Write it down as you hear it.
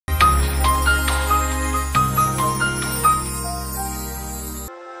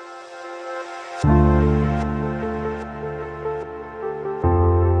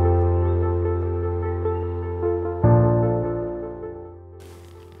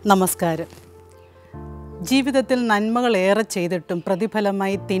നമസ്കാരം. ജീവിതത്തിൽ നന്മകൾ ഏറെ ചെയ്തിട്ടും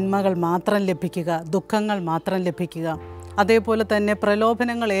പ്രതിഫലമായി തിന്മകൾ മാത്രം ലഭിക്കുക, ദുഃഖങ്ങൾ മാത്രം ലഭിക്കുക, അതേപോലെ തന്നെ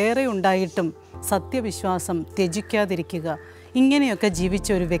പ്രലോഭനങ്ങൾ ഏറെ ഉണ്ടായിട്ടും സത്യവിശ്വാസം ത്യജിക്കാതിരിക്കുക, ഇങ്ങനെയൊക്കെ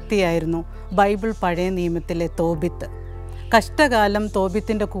ജീവിച്ച ഒരു വ്യക്തിയായിരുന്നു ബൈബിൾ പഴയ നിയമത്തിലെ തോബിത്ത്. കഷ്ടകാലം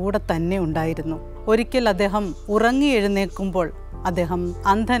തോബിത്തിൻ്റെ കൂടെ തന്നെ ഉണ്ടായിരുന്നു. ഒരിക്കൽ അദ്ദേഹം ഉറങ്ങി എഴുന്നേൽക്കുമ്പോൾ അദ്ദേഹം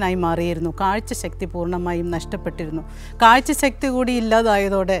അന്ധനായി മാറിയിരുന്നു. കാഴ്ചശക്തി പൂർണ്ണമായും നഷ്ടപ്പെട്ടിരുന്നു. കാഴ്ചശക്തി കൂടി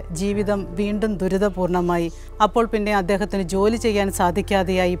ഇല്ലാതായതോടെ ജീവിതം വീണ്ടും ദുരിതപൂർണമായി. അപ്പോൾ പിന്നെ അദ്ദേഹത്തിന് ജോലി ചെയ്യാൻ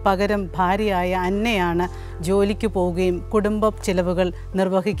സാധിക്കാതെയായി. പകരം ഭാര്യയായ അന്നയാണ് ജോലിക്ക് പോവുകയും കുടുംബ ചിലവുകൾ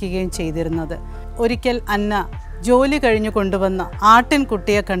നിർവഹിക്കുകയും ചെയ്തിരുന്നത്. ഒരിക്കൽ അന്ന ജോലി കഴിഞ്ഞു കൊണ്ടുവന്ന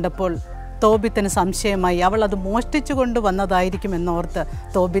ആട്ടിൻകുട്ടിയെ കണ്ടപ്പോൾ തോബിത്തിന് സംശയമായി. അവൾ അത് മോഷ്ടിച്ചു കൊണ്ടുവന്നതായിരിക്കുമെന്നോർത്ത്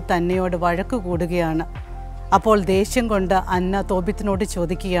തോബിത്ത് അന്നയോട് വഴക്ക് കൂടുകയാണ്. അപ്പോൾ ദേഷ്യം കൊണ്ട് അന്ന തോബിത്തിനോട്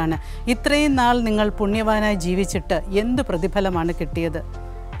ചോദിക്കുകയാണ്, ഇത്രയും നാൾ നിങ്ങൾ പുണ്യവാനായി ജീവിച്ചിട്ട് എന്ത് പ്രതിഫലമാണ് കിട്ടിയത്?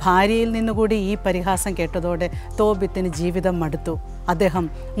 ഭാര്യയിൽ നിന്നുകൂടി ഈ പരിഹാസം കേട്ടതോടെ തോബിത്തിന് ജീവിതം മടുത്തു. അദ്ദേഹം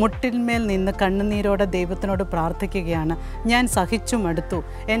മുട്ടിന്മേൽ നിന്ന് കണ്ണുനീരോടെ ദൈവത്തിനോട് പ്രാർത്ഥിക്കുകയാണ്, ഞാൻ സഹിച്ചു മടുത്തു,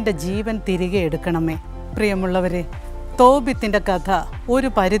 എൻ്റെ ജീവൻ തിരികെ എടുക്കണമേ. പ്രിയമുള്ളവരെ, തോബിത്തിൻ്റെ കഥ ഒരു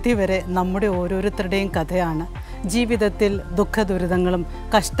പരിധിവരെ നമ്മുടെ ഓരോരുത്തരുടെയും കഥയാണ്. ജീവിതത്തിൽ ദുഃഖദുരിതങ്ങളും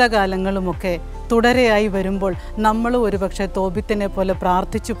കഷ്ടകാലങ്ങളുമൊക്കെ തുടരെയായി വരുമ്പോൾ നമ്മളും ഒരുപക്ഷെ തോബിത്തിനെ പോലെ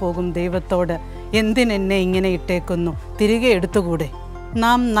പ്രാർത്ഥിച്ചു പോകും ദൈവത്തോട്, എന്തിനെന്നെ ഇങ്ങനെ ഇട്ടേക്കുന്നു, തിരികെ എടുത്തുകൂടെ?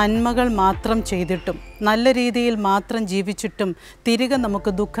 നാം നന്മകൾ മാത്രം ചെയ്തിട്ടും നല്ല രീതിയിൽ മാത്രം ജീവിച്ചിട്ടും തിരികെ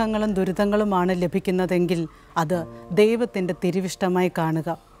നമുക്ക് ദുഃഖങ്ങളും ദുരിതങ്ങളുമാണ് ലഭിക്കുന്നതെങ്കിൽ അത് ദൈവത്തിൻ്റെ തിരുവിഷ്ടമായി കാണുക.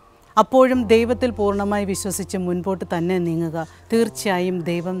 അപ്പോഴും ദൈവത്തിൽ പൂർണ്ണമായി വിശ്വസിച്ച് മുൻപോട്ട് തന്നെ നീങ്ങുക. തീർച്ചയായും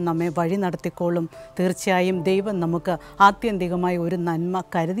ദൈവം നമ്മെ വഴി നടത്തിക്കോളും. തീർച്ചയായും ദൈവം നമുക്ക് ആത്യന്തികമായി ഒരു നന്മ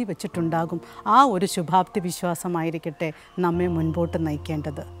കരുതി വച്ചിട്ടുണ്ടാകും. ആ ഒരു ശുഭാപ്തി വിശ്വാസമായിരിക്കട്ടെ നമ്മെ മുൻപോട്ട്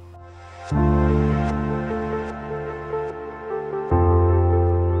നയിക്കേണ്ടത്.